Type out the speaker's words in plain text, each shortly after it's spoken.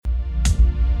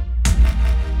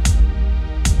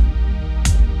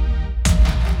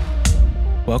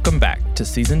Welcome back to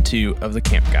Season 2 of The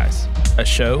Camp Guys, a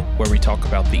show where we talk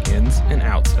about the ins and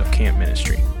outs of camp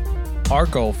ministry. Our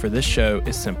goal for this show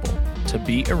is simple, to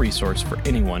be a resource for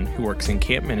anyone who works in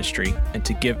camp ministry and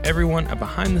to give everyone a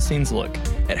behind-the-scenes look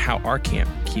at how our camp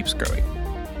keeps growing.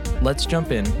 Let's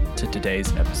jump in to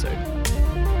today's episode.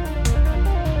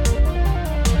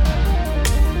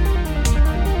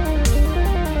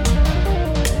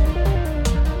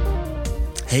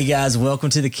 Hey guys, welcome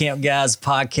to the Camp Guys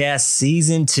Podcast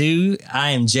Season 2.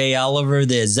 I am Jay Oliver,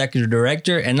 the Executive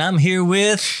Director, and I'm here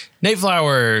with Nate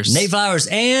Flowers.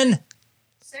 And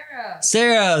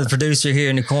Sarah, the producer here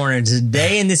in the corner.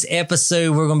 Today in this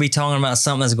episode, we're going to be talking about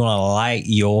something that's going to light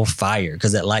your fire,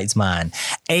 because it lights mine.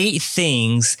 8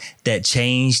 things that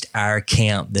changed our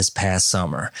camp this past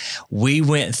summer. We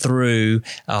went through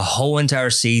a whole entire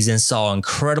season, saw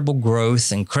incredible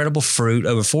growth, incredible fruit,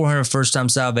 over 400 first-time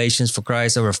salvations for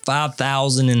Christ, over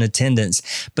 5,000 in attendance.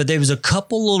 But there was a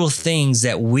couple little things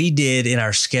that we did in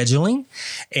our scheduling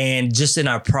and just in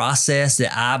our process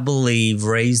that I believe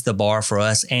raised the bar for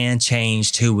us and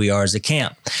changed who we are as a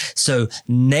camp. So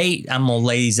Nate, I'm going to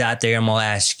lay these out there. I'm going to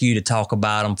ask you to talk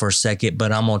about them for a second,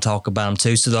 but I'm going to talk about them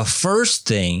too. So the first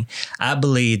thing I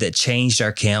believe that changed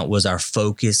our camp was our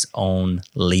focus on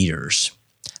leaders.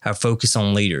 Our focus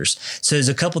on leaders. So there's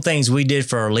a couple things we did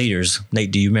for our leaders.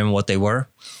 Nate, do you remember what they were?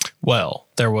 Well,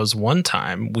 there was one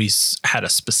time we had a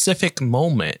specific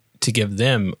moment to give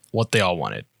them what they all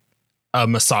wanted. A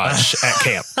massage at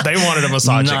camp. They wanted a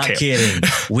massage at camp. Not kidding.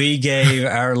 We gave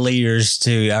our leaders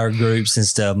to our groups and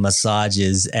stuff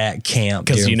massages at camp.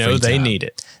 Because they need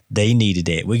it. They needed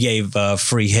it. We gave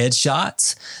free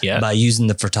headshots by using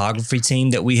the photography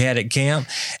team that we had at camp.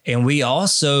 And we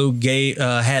also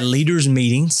had leaders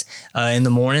meetings in the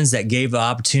mornings that gave the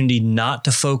opportunity not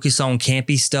to focus on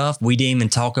campy stuff. We didn't even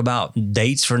talk about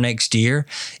dates for next year.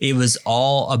 It was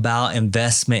all about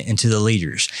investment into the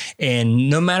leaders. And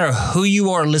no matter who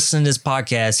you are listening to this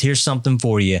podcast, here's something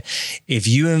for you. If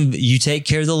you take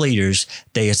care of the leaders,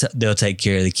 they'll take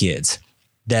care of the kids.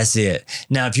 That's it.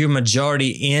 Now, if you're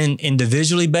majority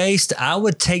individually based, I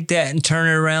would take that and turn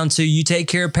it around to you take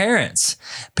care of parents.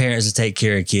 Parents to take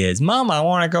care of kids. Mom, I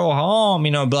want to go home.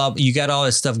 Blah. You got all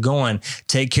this stuff going.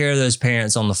 Take care of those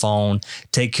parents on the phone.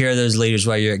 Take care of those leaders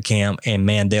while you're at camp. And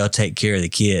man, they'll take care of the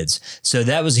kids. So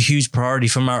that was a huge priority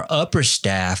from our upper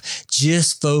staff,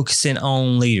 just focusing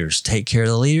on leaders. Take care of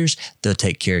the leaders. They'll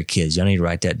take care of kids. Y'all need to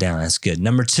write that down. That's good.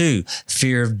 Number 2,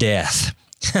 fear of death.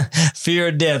 Fear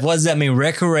of death. What does that mean?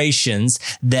 Recreations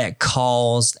that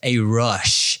caused a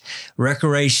rush.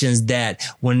 Recreations that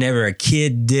whenever a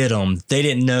kid did them, they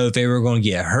didn't know if they were going to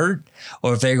get hurt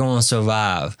or if they're going to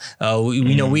survive.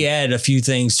 We added a few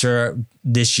things to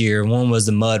this year. One was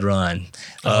the mud run.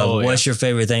 What's your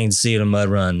favorite thing to see at a mud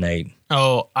run, Nate?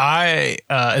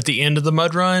 At the end of the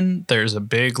mud run, there's a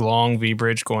big, long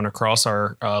V-bridge going across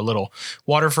our little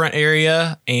waterfront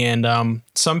area. And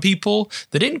some people,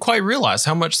 they didn't quite realize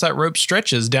how much that rope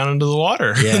stretches down into the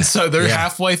water. Yeah. And so they're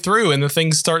halfway through and the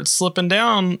thing starts slipping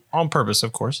down on purpose,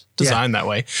 of course, designed that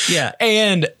way. Yeah.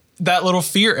 And that little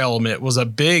fear element was a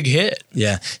big hit.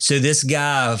 Yeah. So this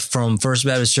guy from First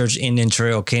Baptist Church Indian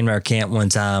Trail came to our camp one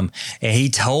time, and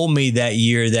he told me that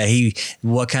year that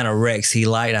what kind of wrecks he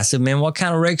liked. I said, man, what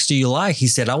kind of wrecks do you like? He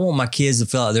said, I want my kids to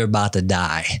feel like they're about to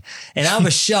die. And I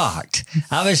was shocked.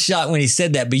 I was shocked when he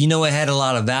said that, but it had a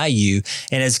lot of value.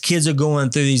 And as kids are going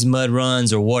through these mud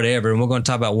runs or whatever, and we're going to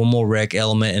talk about one more wreck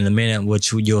element in a minute,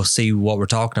 which you'll see what we're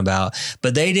talking about,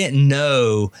 but they didn't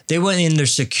know, they weren't in their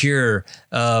secure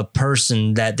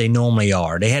person that they normally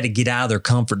are. They had to get out of their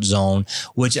comfort zone,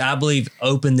 which I believe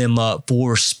opened them up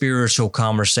for spiritual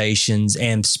conversations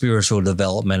and spiritual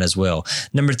development as well.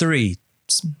 Number 3,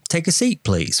 take a seat,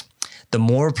 please. The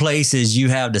more places you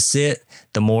have to sit,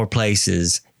 the more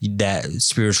places that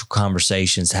spiritual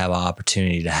conversations have an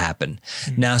opportunity to happen.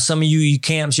 Mm-hmm. Now, some of you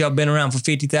camps, y'all been around for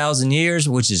 50,000 years,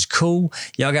 which is cool.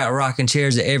 Y'all got rocking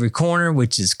chairs at every corner,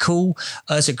 which is cool.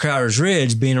 Us at Crowder's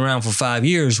Ridge, being around for 5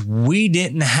 years, we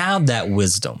didn't have that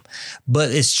wisdom. But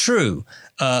it's true.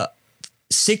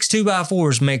 6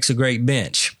 2x4s makes a great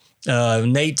bench.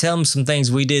 Nate, tell them some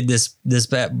things we did this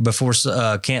before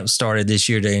camp started this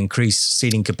year to increase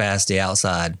seating capacity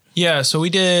outside. Yeah, so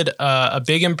we did a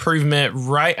big improvement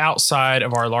right outside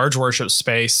of our large worship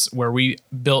space where we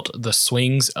built the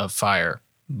swings of fire.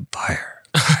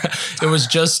 It was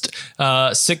just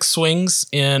 6 swings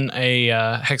in a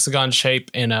hexagon shape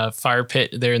and a fire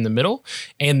pit there in the middle.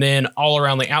 And then all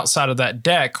around the outside of that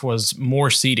deck was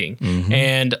more seating. Mm-hmm.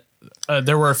 And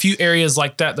there were a few areas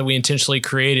like that we intentionally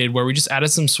created where we just added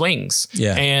some swings.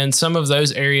 Yeah. And some of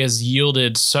those areas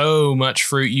yielded so much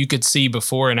fruit. You could see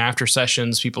before and after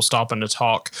sessions, people stopping to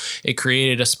talk. It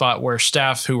created a spot where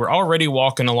staff who were already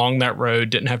walking along that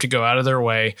road didn't have to go out of their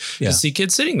way to see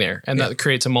kids sitting there. And that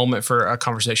creates a moment for a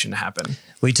conversation to happen.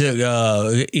 We took,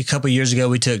 a couple of years ago,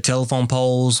 we took telephone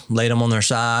poles, laid them on their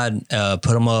side, put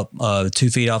them up 2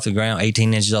 feet off the ground,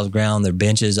 18 inches off the ground, their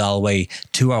benches all the way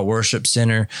to our worship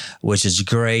center, which is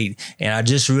great. And I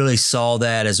just really saw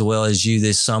that as well as you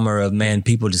this summer of, man,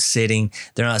 people just sitting.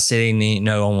 They're not sitting,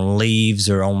 on leaves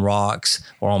or on rocks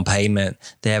or on pavement.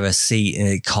 They have a seat, and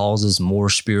it causes more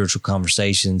spiritual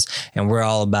conversations. And we're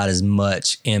all about as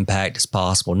much impact as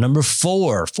possible. Number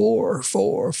 4,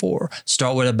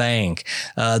 start with a bang.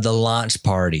 The launch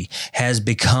party has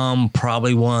become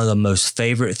probably one of the most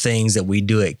favorite things that we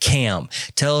do at camp.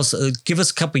 Tell us, give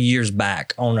us a couple of years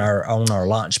back on our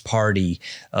launch party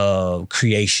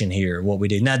creation here, what we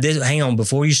did. Now, hang on,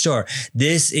 before you start,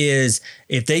 this is,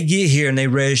 if they get here and they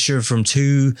register from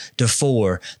 2 to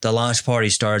 4, the launch party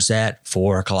starts at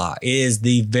 4 o'clock. It is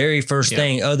the very first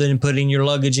thing, other than putting your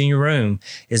luggage in your room,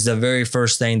 is the very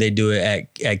first thing they do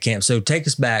at camp. So take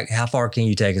us back. How far can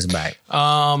you take us back?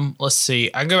 Let's see.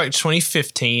 I go back to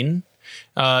 2015.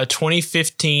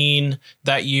 2015,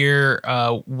 that year,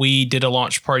 we did a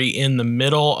launch party in the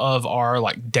middle of our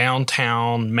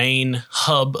downtown main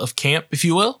hub of camp, if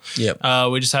you will. Yep.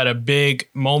 We just had a big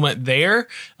moment there.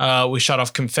 We shot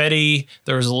off confetti.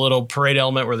 There was a little parade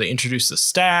element where they introduced the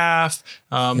staff.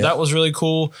 That was really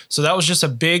cool. So that was just a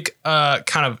big,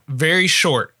 kind of very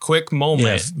short, quick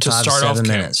moment to start off camp.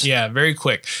 Minutes. Yeah, very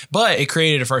quick. But it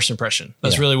created a first impression.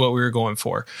 That's really what we were going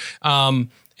for.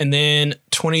 And then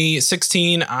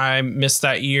 2016, I missed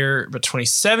that year. But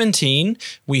 2017,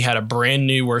 we had a brand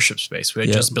new worship space. We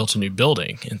had just built a new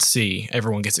building, and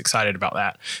everyone gets excited about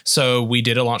that. So we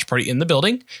did a launch party in the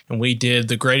building, and we did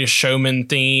the Greatest Showman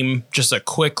theme, just a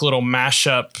quick little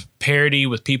mashup parody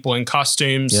with people in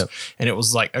costumes. And it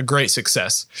was a great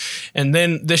success. And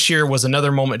then this year was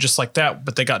another moment just like that,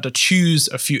 but they got to choose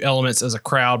a few elements as a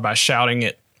crowd by shouting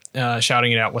it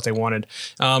out what they wanted.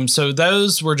 So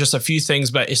those were just a few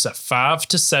things, but it's a 5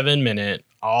 to 7 minute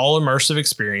all immersive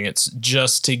experience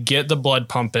just to get the blood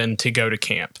pumping to go to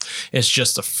camp. It's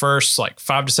just the first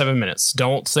 5 to 7 minutes.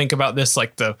 Don't think about this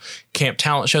like the camp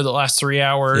talent show that lasts 3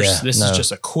 hours. This is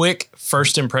just a quick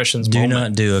first impressions moment. Do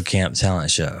not do a camp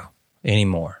talent show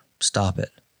anymore. Stop it.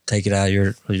 Take it out of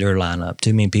your lineup.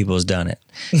 Too many people has done it.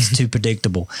 It's too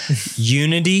predictable.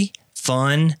 Unity,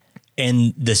 fun,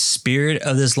 and the spirit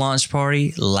of this launch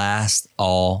party lasts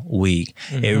all week.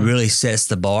 Mm-hmm. It really sets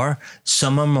the bar.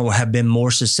 Some of them have been more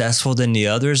successful than the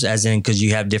others, as in because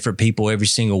you have different people every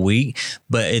single week.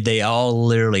 But they all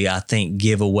literally, I think,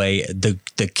 give away the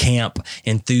camp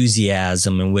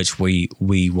enthusiasm in which we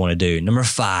want to do. Number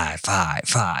 5,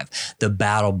 the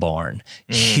Battle Barn.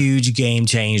 Huge game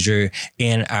changer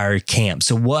in our camp.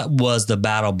 So what was the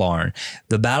Battle Barn?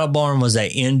 The Battle Barn was an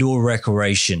indoor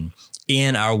recreation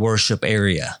in our worship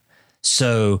area.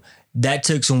 So that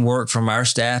took some work from our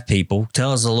staff people.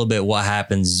 Tell us a little bit what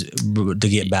happens to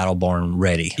get Battle Barn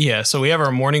ready. Yeah, so we have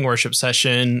our morning worship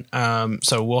session.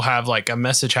 So we'll have a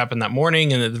message happen that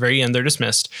morning, and at the very end, they're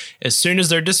dismissed. As soon as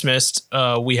they're dismissed,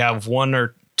 we have 1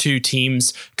 or 2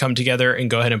 teams come together and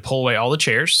go ahead and pull away all the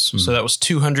chairs. So that was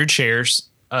 200 chairs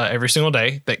every single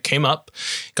day that came up,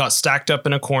 got stacked up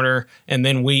in a corner, and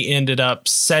then we ended up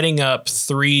setting up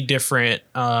 3 different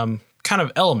kind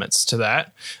of elements to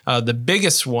that. The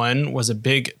biggest one was a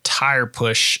big tire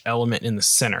push element in the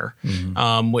center,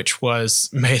 which was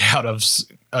made out of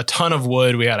a ton of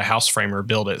wood. We had a house framer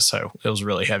build it, so it was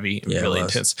really heavy, really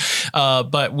intense.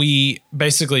 But we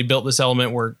basically built this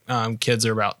element where kids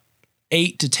are about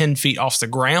 8 to 10 feet off the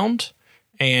ground,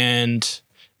 and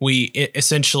we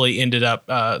essentially ended up,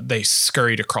 they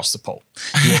scurried across the pole.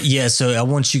 So I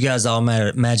want you guys to all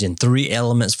imagine 3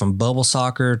 elements, from bubble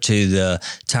soccer to the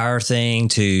tire thing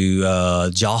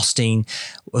to jousting.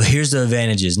 Well, here's the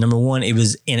advantages. Number 1, it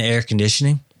was in air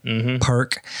conditioning.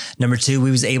 Perk. Number 2, we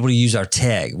was able to use our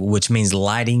tech, which means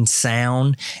lighting,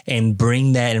 sound, and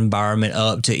bring that environment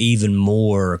up to even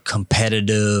more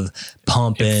competitive,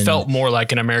 pumping. It felt more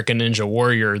like an American Ninja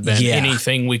Warrior than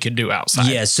anything we could do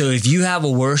outside. Yeah. So if you have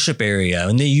a worship area,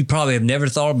 and you probably have never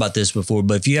thought about this before,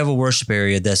 but if you have a worship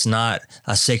area that's not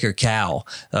a sacred cow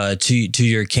to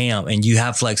your camp, and you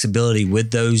have flexibility with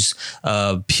those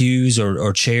pews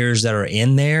or chairs that are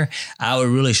in there, I would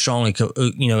really strongly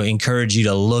encourage you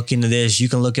to look into this. You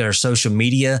can look at our social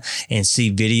media and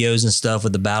see videos and stuff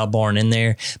with the Battle Barn in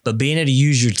there. But being able to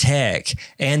use your tech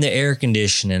and the air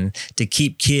conditioning to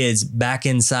keep kids back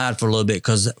inside for a little bit,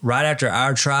 because right after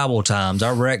our tribal times,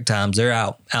 our rec times,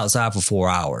 they're outside for 4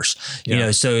 hours. You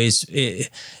know, so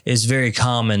it's very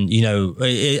common. You know,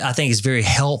 I think it's very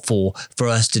helpful for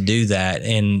us to do that,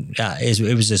 and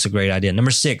it was just a great idea.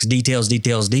 Number 6, details.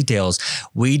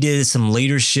 We did some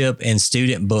leadership and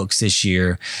student books this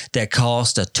year that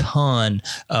cost a ton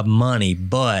of money,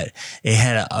 but it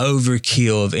had an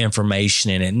overkill of information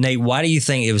in it. Nate, why do you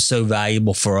think it was so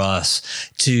valuable for us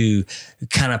to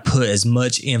kind of put as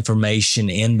much information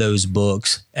in those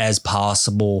books as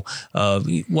possible?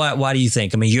 Why do you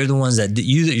think? I mean, you're the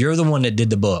one that did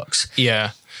the books.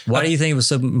 Yeah. Why do you think it was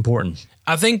so important?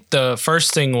 I think the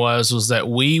first thing was that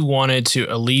we wanted to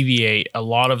alleviate a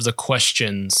lot of the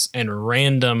questions and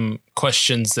random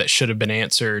questions that should have been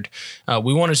answered.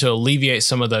 We wanted to alleviate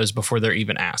some of those before they're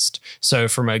even asked. So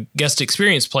from a guest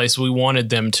experience place, we wanted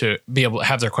them to be able to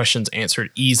have their questions answered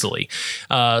easily.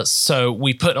 So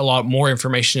we put a lot more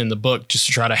information in the book just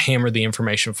to try to hammer the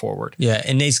information forward. Yeah,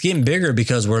 and it's getting bigger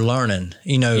because we're learning.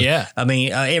 You know, I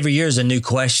mean, every year is a new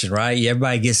question, right?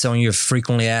 Everybody gets on your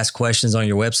frequently asked questions on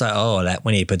your website. Oh,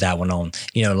 we need to put that one on,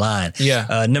 line.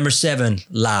 Yeah. Number 7,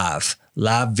 live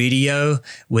video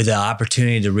with the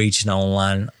opportunity to reach an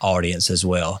online audience as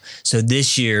well. So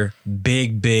this year,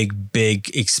 big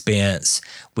expense.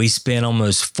 We spent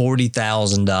almost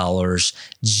 $40,000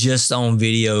 just on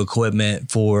video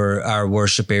equipment for our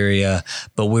worship area,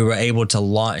 but we were able to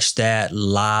launch that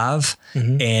live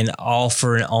and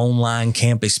offer an online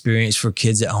camp experience for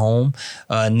kids at home.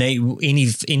 Nate,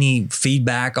 any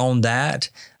feedback on that?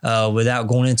 Without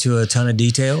going into a ton of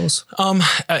details?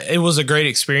 It was a great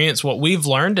experience. What we've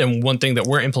learned, and one thing that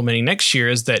we're implementing next year,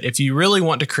 is that if you really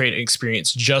want to create an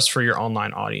experience just for your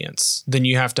online audience, then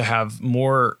you have to have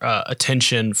more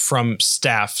attention from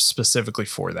staff specifically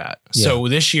for that. Yeah. So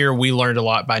this year we learned a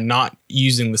lot by not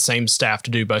using the same staff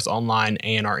to do both online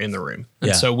and our in the room.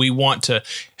 And so we want to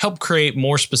help create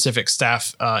more specific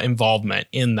staff involvement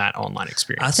in that online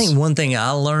experience. I think one thing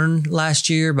I learned last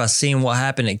year by seeing what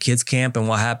happened at kids camp and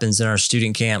what happens in our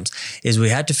student camps is we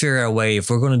had to figure out a way, if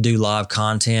we're going to do live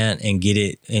content and get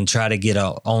it and try to get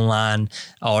an online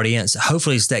audience,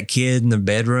 hopefully it's that kid in the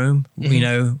bedroom,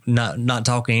 not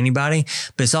talking to anybody,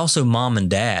 but it's also mom and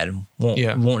dad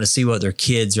wanting to see what their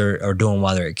kids are doing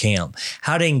while they're at camp.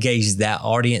 How to engage that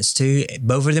audience too,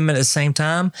 both of them at the same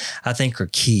time, I think are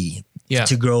key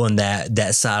to growing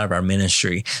that side of our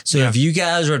ministry. So if you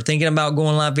guys are thinking about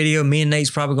going live video, me and Nate's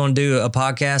probably going to do a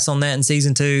podcast on that in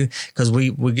season 2, because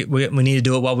we need to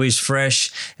do it while we're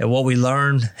fresh and what we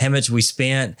learned, how much we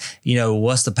spent,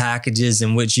 what's the packages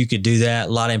in which you could do that.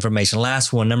 A lot of information.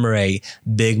 Last one, number 8,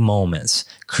 big moments.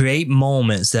 Create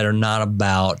moments that are not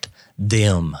about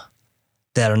them.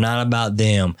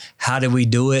 How did we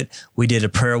do it? We did a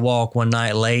prayer walk one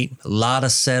night late, a lot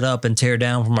of setup and tear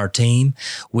down from our team.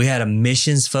 We had a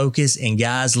missions focus, and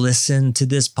guys, listen to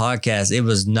this podcast. It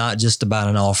was not just about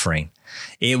an offering.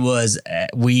 It was,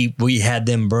 we had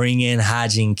them bring in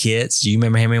hygiene kits. Do you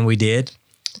remember how many we did?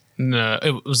 No,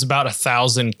 it was about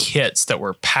 1,000 kits that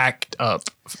were packed up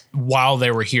while they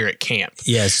were here at camp.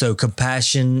 Yeah, so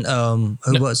Compassion,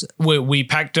 was it? We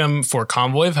packed them for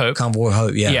Convoy of Hope. Convoy of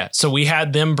Hope, yeah. Yeah, so we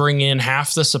had them bring in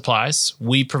half the supplies.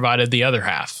 We provided the other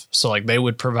half. So they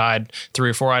would provide 3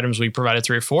 or 4 items. We provided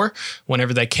 3 or 4.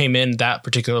 Whenever they came in that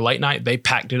particular late night, they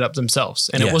packed it up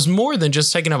themselves. And it was more than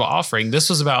just taking up an offering.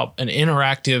 This was about an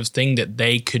interactive thing that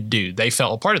they could do. They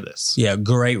felt a part of this. Yeah,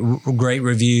 great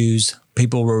reviews.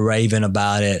 People were raving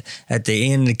about it. At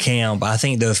the end of camp, I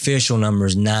think the official number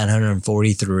is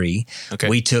 943. Okay.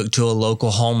 We took to a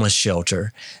local homeless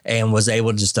shelter and was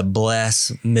able just to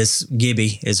bless Miss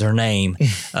Gibby is her name.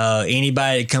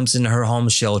 Anybody that comes into her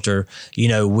homeless shelter,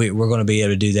 we're going to be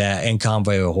able to do that, and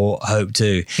Convoy of Hope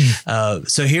too.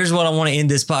 So here's what I want to end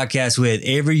this podcast with.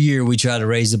 Every year we try to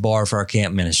raise the bar for our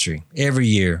camp ministry. Every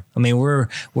year. I mean, we're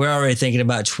already thinking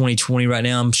about 2020 right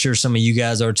now. I'm sure some of you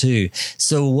guys are too.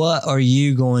 So what are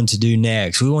you going to do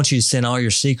next? We want you to send all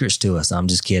your secrets to us. I'm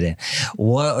just kidding.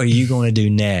 What are you going to do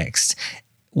next?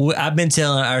 I've been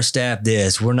telling our staff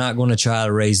this. We're not going to try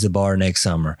to raise the bar next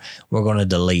summer. We're going to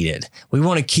delete it. We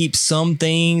want to keep some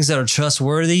things that are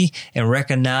trustworthy and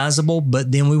recognizable,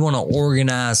 but then we want to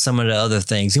organize some of the other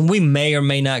things. And we may or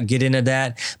may not get into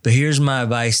that, but here's my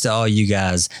advice to all you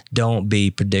guys. Don't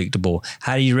be predictable.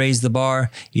 How do you raise the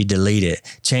bar? You delete it.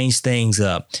 Change things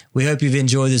up. We hope you've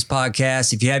enjoyed this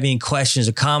podcast. If you have any questions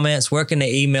or comments, where can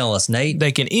they email us, Nate?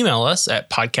 They can email us at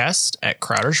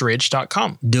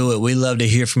podcast@crowdersridge.com. Do it. We love to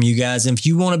hear from you guys. And if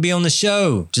you want to be on the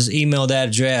show, just email that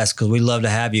address, because we love to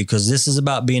have you, because this is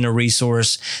about being a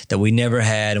resource that we never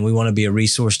had, and we want to be a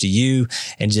resource to you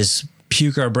and just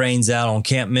puke our brains out on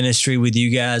camp ministry with you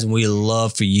guys, and we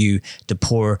love for you to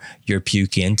pour your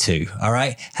puke in too. All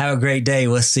right? Have a great day.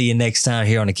 We'll see you next time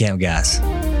here on the Camp Guys.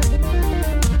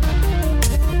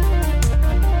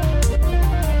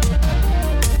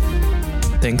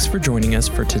 Thanks for joining us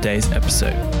for today's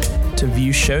episode. To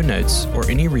view show notes or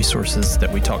any resources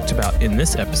that we talked about in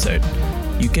this episode,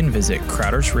 you can visit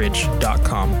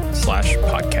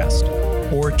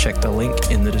crowdersridge.com/podcast or check the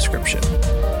link in the description.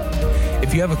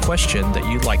 If you have a question that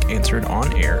you'd like answered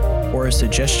on air or a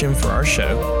suggestion for our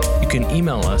show, you can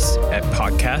email us at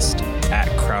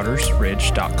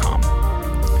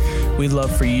podcast@crowdersridge.com. We'd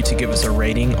love for you to give us a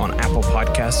rating on Apple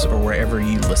Podcasts or wherever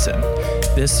you listen.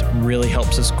 This really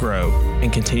helps us grow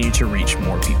and continue to reach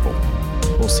more people.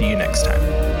 We'll see you next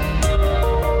time.